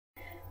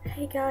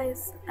Hey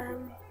guys,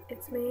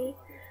 it's me.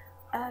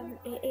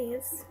 It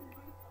is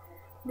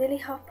nearly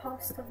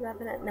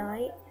 11:30 at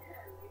night.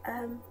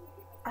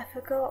 I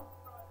forgot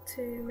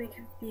to make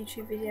a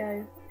YouTube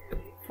video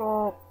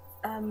for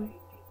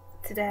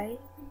today,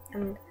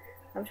 and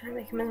I'm trying to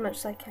make them as much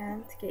as I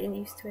can to get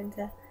used to and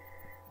to,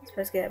 I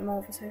suppose, get more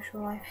of a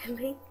social life in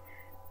me.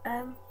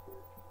 I'm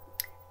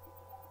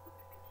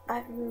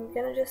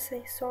gonna just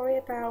say sorry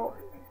about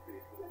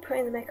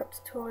putting the makeup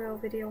tutorial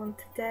video on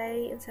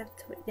today instead of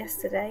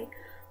yesterday.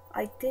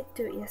 I did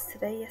do it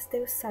yesterday. Yesterday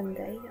was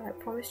Sunday, and I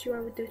promised you I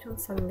would do it on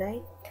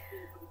Sunday.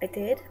 I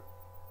did,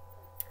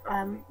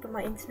 but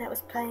my internet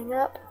was playing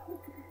up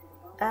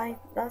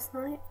last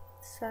night,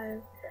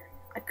 so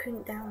I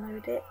couldn't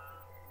download it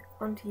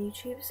onto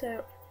YouTube.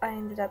 So I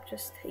ended up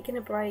just taking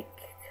a break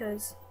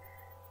because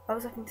I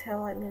was up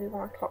until like nearly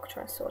 1 o'clock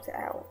trying to sort it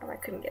out, and I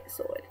couldn't get it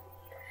sorted.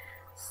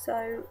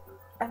 So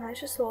I managed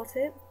to sort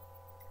it,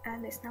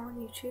 and it's now on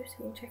YouTube, so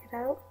you can check it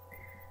out.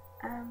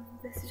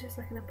 This is just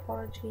like an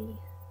apology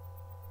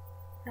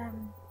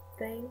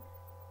thing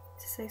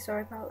to say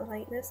sorry about the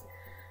lateness.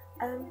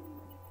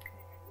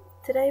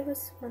 Today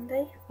was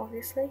Monday,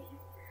 obviously.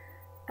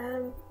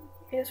 It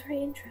was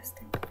very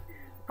interesting.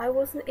 I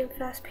wasn't in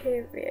first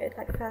period,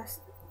 like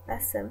first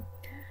lesson,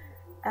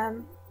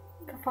 for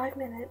 5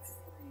 minutes,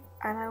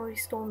 and I already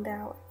stormed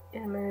out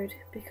in a mood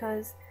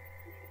because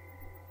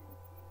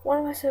one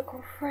of my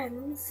so-called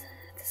friends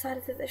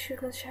decided that she was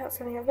going to shout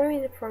something out very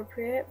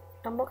inappropriate.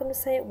 I'm not going to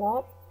say it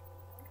what,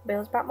 but it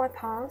was about my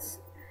past,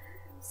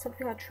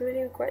 something I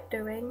truly regret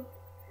doing,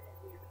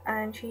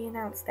 and she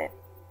announced it,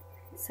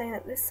 saying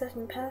that this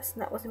certain person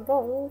that was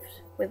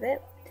involved with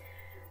it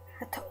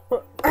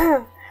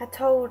had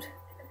told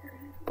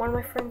one of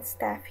my friend's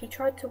Steph. He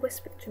tried to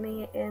whisper to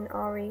me in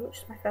RE, which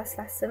is my first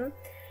lesson,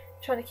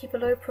 trying to keep a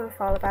low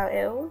profile about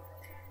it all,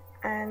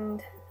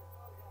 and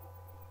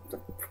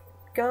the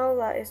girl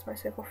that is my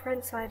so-called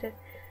friend decided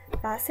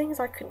that seeing as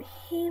I couldn't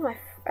hear my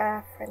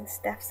friend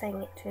Steph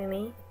saying it to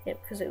me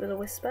because it was a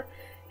whisper,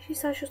 she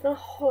decided she was going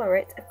to holler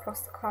it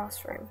across the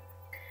classroom.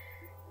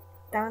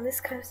 Now in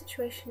this kind of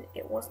situation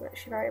it wasn't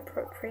actually very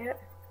appropriate,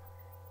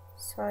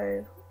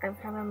 so I'm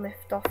kind of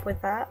miffed off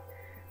with that.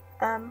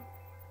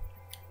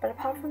 But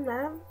apart from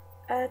that,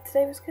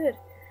 today was good.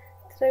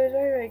 Today was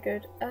very, very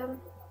good.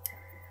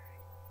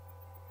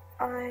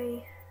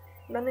 I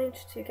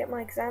managed to get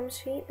my exam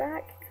sheet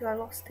back because I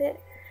lost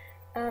it.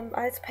 I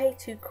had to pay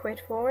 £2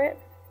 for it,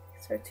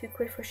 so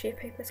 £2 for a sheet of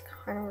paper is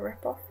kind of a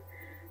rip-off,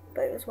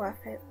 but it was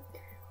worth it.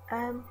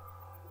 And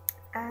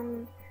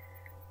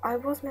I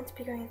was meant to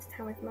be going into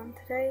town with Mum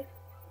today,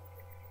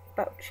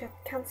 but she had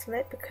to cancel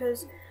it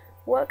because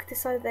work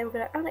decided they were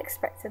going to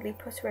unexpectedly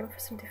put her in for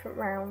some different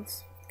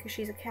rounds, because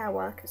she's a care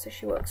worker, so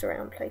she works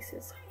around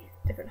places,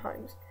 different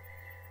homes.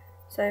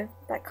 So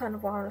that kind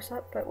of wound us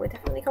up, but we're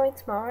definitely going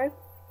tomorrow,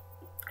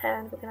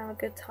 and we're going to have a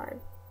good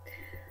time.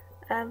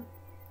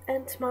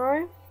 And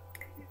tomorrow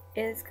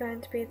is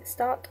going to be the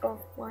start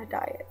of my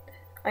diet.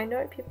 I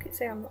know people keep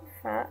saying I'm not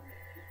fat,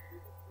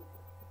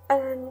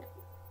 and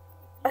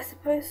I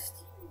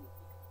suppose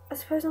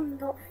I'm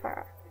not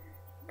fat,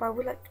 but I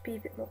would like to be a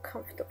bit more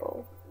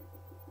comfortable,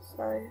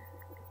 so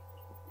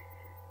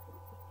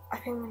I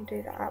think I'm going to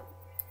do that.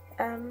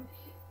 I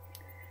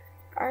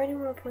only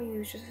want to probably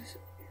use just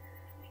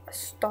a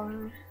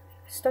stone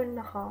and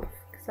a half,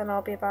 because then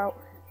I'll be about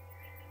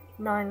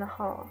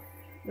 9.5,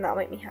 and that'll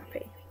make me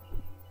happy.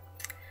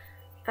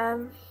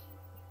 And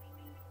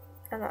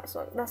that's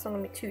not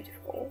going to be too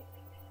difficult,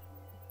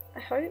 I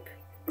hope.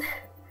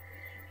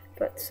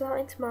 But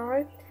starting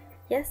tomorrow,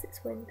 yes,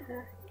 it's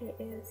winter. It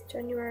is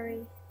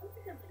January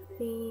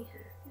the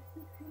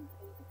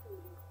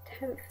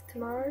 10th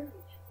tomorrow,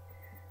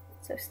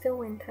 so still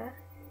winter.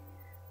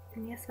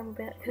 And yes, I'm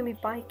going to be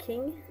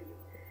biking.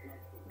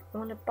 I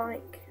want to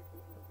bike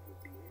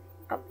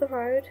up the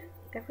road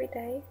every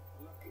day,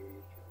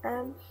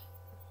 and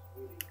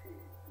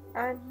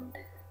I'm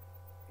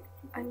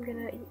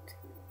going to eat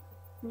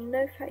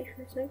no fatty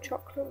foods, no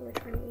chocolate. I'm going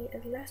to try and eat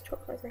as less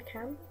chocolate as I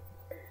can.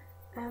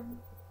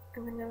 I'm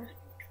going to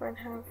try and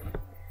have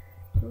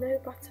no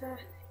butter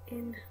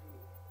in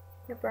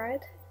the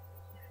bread,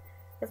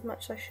 as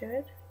much as I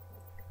should,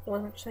 or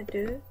as much as I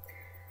do.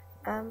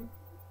 And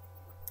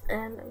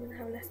I'm going to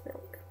have less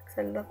milk, because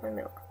I love my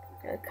milk.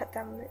 I'm going to cut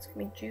down on it. It's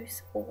going to be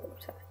juice or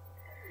water.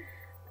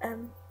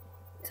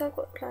 So I've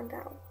got it planned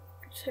out.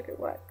 I just hope it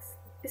works.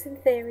 It's in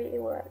theory,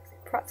 it works.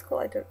 In practical,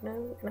 I don't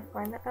know. We're going to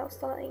find that out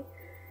starting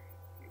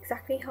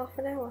exactly half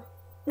an hour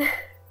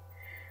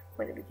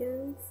when it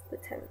begins, the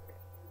 10th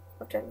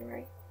of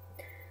January.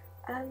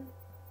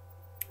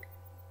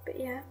 But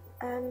yeah,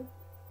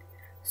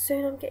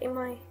 soon I'm getting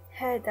my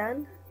hair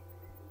done.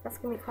 That's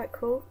going to be quite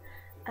cool.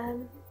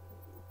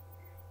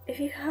 If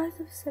you've heard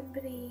of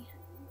somebody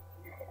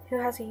who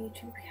has a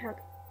YouTube account,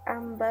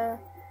 Amber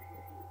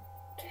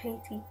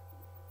Caitlin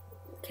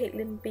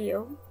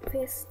Beale, I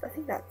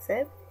think that's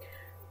it.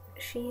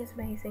 She is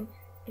amazing.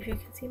 If you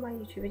can see my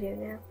YouTube video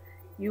now,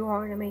 you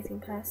are an amazing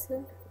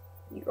person.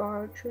 You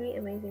are a truly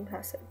amazing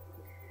person.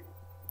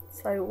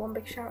 So one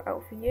big shout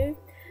out for you.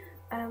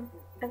 and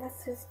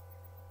that's just,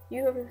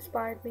 you have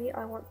inspired me.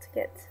 I want to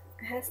get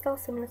a hairstyle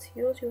similar to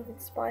yours. You have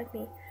inspired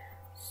me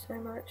so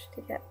much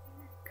to get,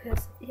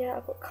 because yeah,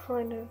 I've got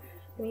kind of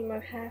an emo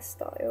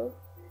hairstyle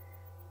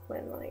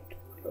when like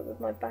with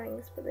my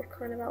bangs, but they're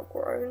kind of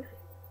outgrown,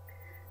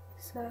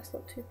 so that's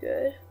not too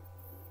good.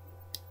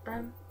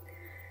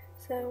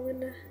 So I'm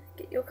gonna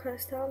get your kind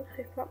of style and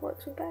hope that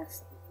works with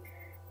best.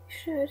 It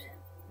should.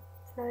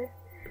 So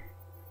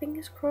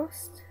fingers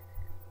crossed.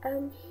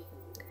 And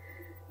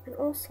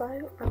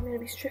also I'm going to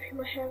be stripping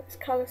my hair this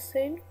colour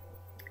soon.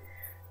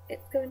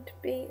 It's going to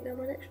be, now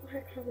my natural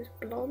hair colour is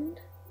blonde.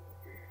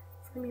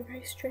 It's going to be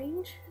very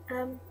strange.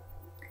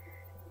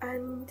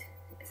 And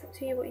it's up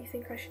to you what you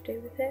think I should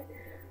do with it.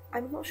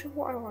 I'm not sure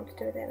what I want to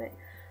do with it.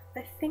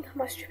 I think I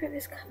might strip it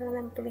this colour and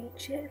then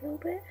bleach it a little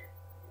bit,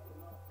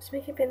 just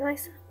make it a bit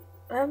nicer.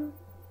 And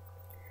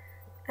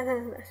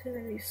then as soon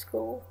as I leave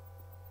school,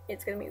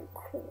 it's going to be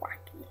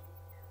wacky,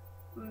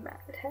 mad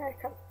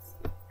haircuts.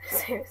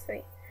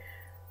 Seriously.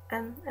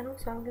 And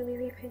also I'm going to be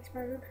repainting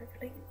my room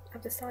hopefully.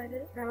 I've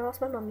decided, I haven't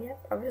asked my mum yet,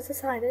 but I've just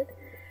decided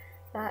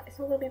that it's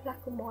not going to be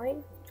black and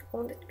white. I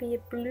want it to be a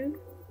blue,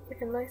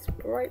 like a nice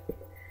bright,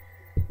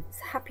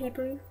 happy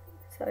blue.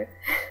 So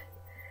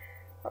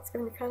that's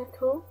going to be kind of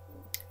cool.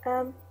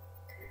 And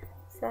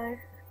let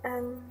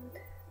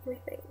me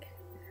think.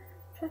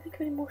 I'm trying to think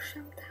of any more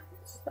shout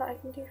outs that I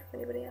can do for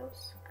anybody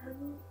else.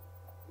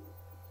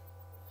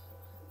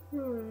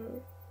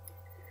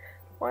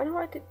 Why not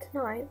I did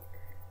tonight?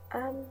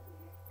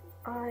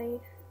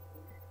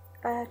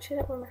 I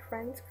chilled out with my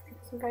friends because he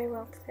wasn't very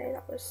well today.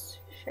 That was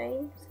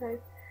Shane. So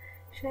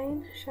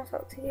Shane, shout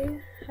out to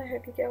you. I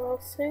hope you get well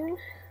soon.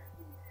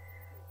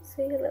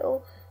 See a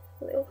little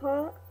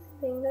heart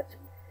saying that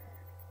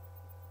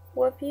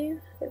love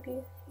you. Hope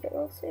you get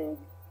well soon.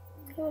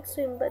 Get well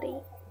soon,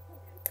 buddy.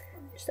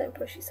 Just don't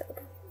push yourself.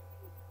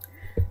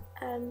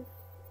 Let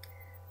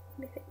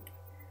me think.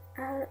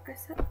 I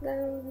sat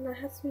down and I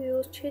had some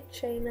noodles, cheered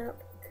Shane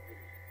up,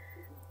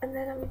 and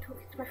then I've been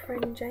talking to my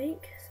friend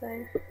Jake.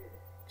 So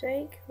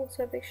Jake,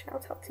 also a big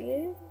shout out to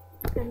you,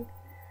 and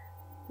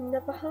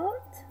another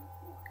heart.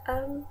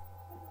 Let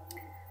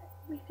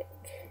me think.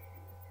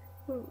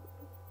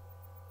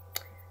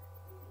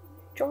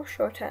 Josh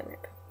or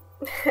turnip?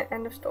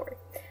 End of story.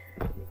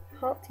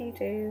 Heart to you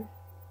too.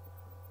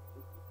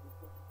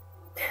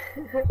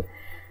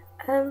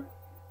 And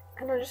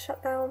I just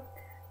shut down,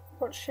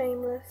 watched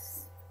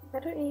Shameless. I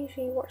don't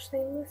usually watch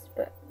Shameless,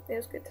 but it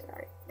was good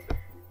tonight.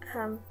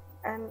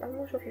 And I'm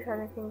not sure if you've heard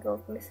anything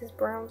of Mrs.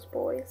 Brown's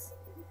Boys,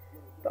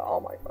 but oh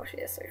my gosh,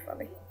 it is so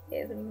funny. It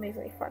is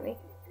amazingly funny.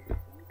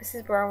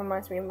 Mrs. Brown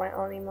reminds me of my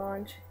Auntie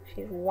Marge.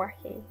 She's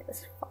wacky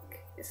as fuck.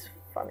 It's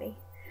funny.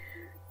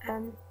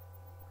 So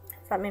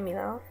that made me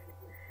laugh.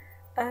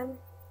 And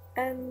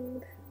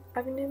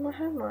I've been doing my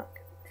homework.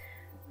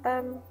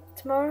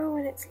 Tomorrow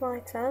when it's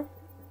lighter,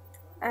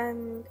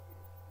 and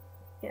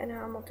yeah, no,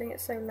 I'm not doing it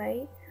so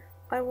late,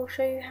 I will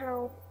show you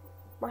how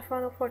my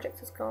final project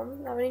has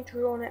gone. I've only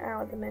drawn it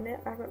out at the minute.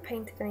 I haven't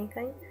painted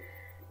anything.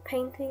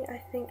 Painting, I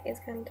think, is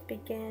going to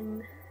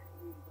begin,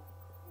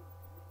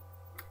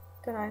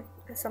 don't know,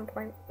 at some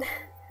point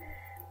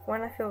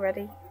when I feel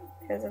ready,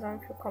 because I don't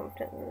feel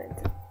confident in it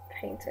to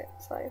paint it.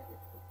 So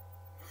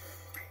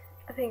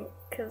I think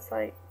because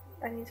like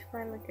I need to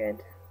find the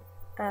good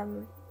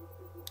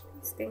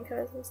skin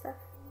colours and stuff.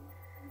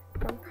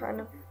 I'm kind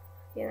of,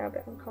 you know, a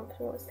bit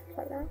uncomfortable with stuff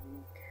like that.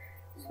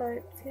 So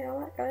see how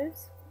that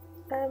goes.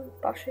 But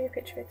I'll show you a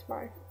picture of it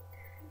tomorrow,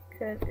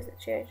 because it's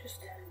actually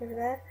just over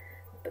there.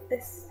 But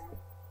this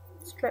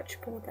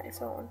stretch board that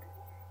it's on,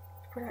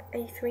 it's probably like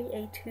A3,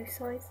 A2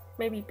 size,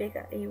 maybe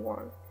bigger,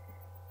 A1.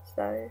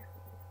 So I'm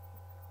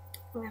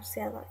gonna have to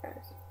see how that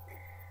goes.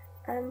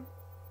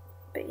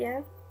 But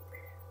yeah,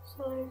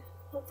 so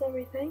that's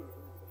everything.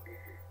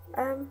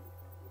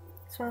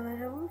 So I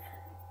know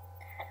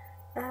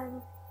of.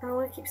 I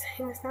want to keep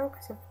saying this now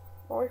because I've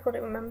always got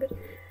it remembered.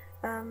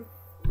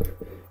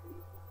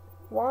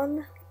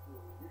 1,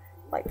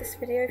 like this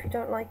video. If you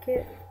don't like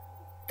it,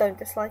 don't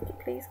dislike it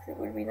please, because it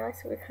would be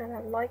nice if we kind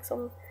of have likes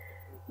on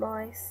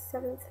my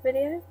 7th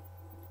video.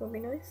 It would be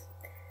nice.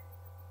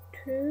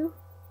 2,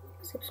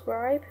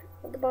 subscribe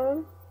at the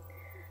bottom,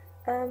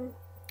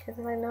 because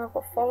then I know I've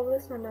got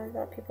followers and I know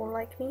that people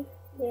like me,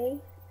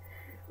 yay.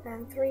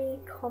 And 3,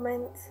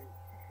 comment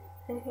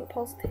anything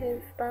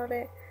positive about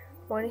it,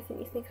 or anything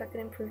you think I can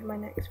improve in my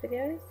next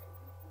videos.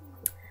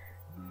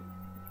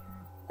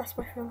 That's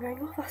my phone going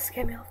off, that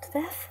scared me half to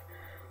death.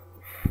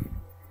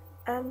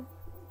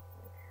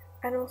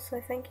 And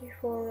also thank you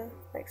for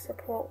the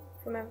support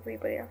from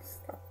everybody else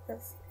that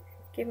has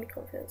given me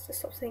confidence to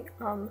stop saying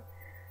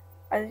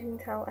As you can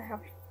tell, I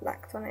have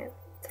lacked on it,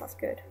 so that's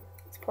good.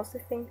 It's a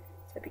positive thing,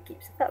 so hope it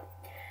keeps it up.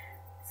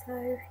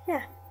 So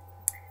yeah,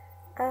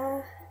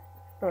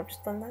 I've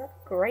just done that.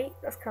 Great,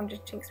 that's kind of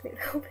just jinxed me a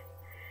little bit.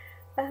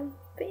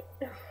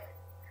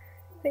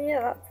 But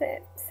yeah, that's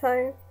it.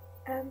 So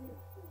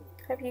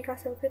hope you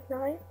guys have a good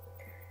night.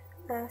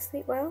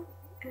 Sleep well,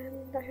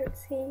 and I hope to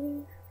see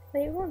you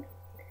later on.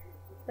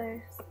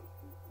 So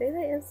see you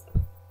later.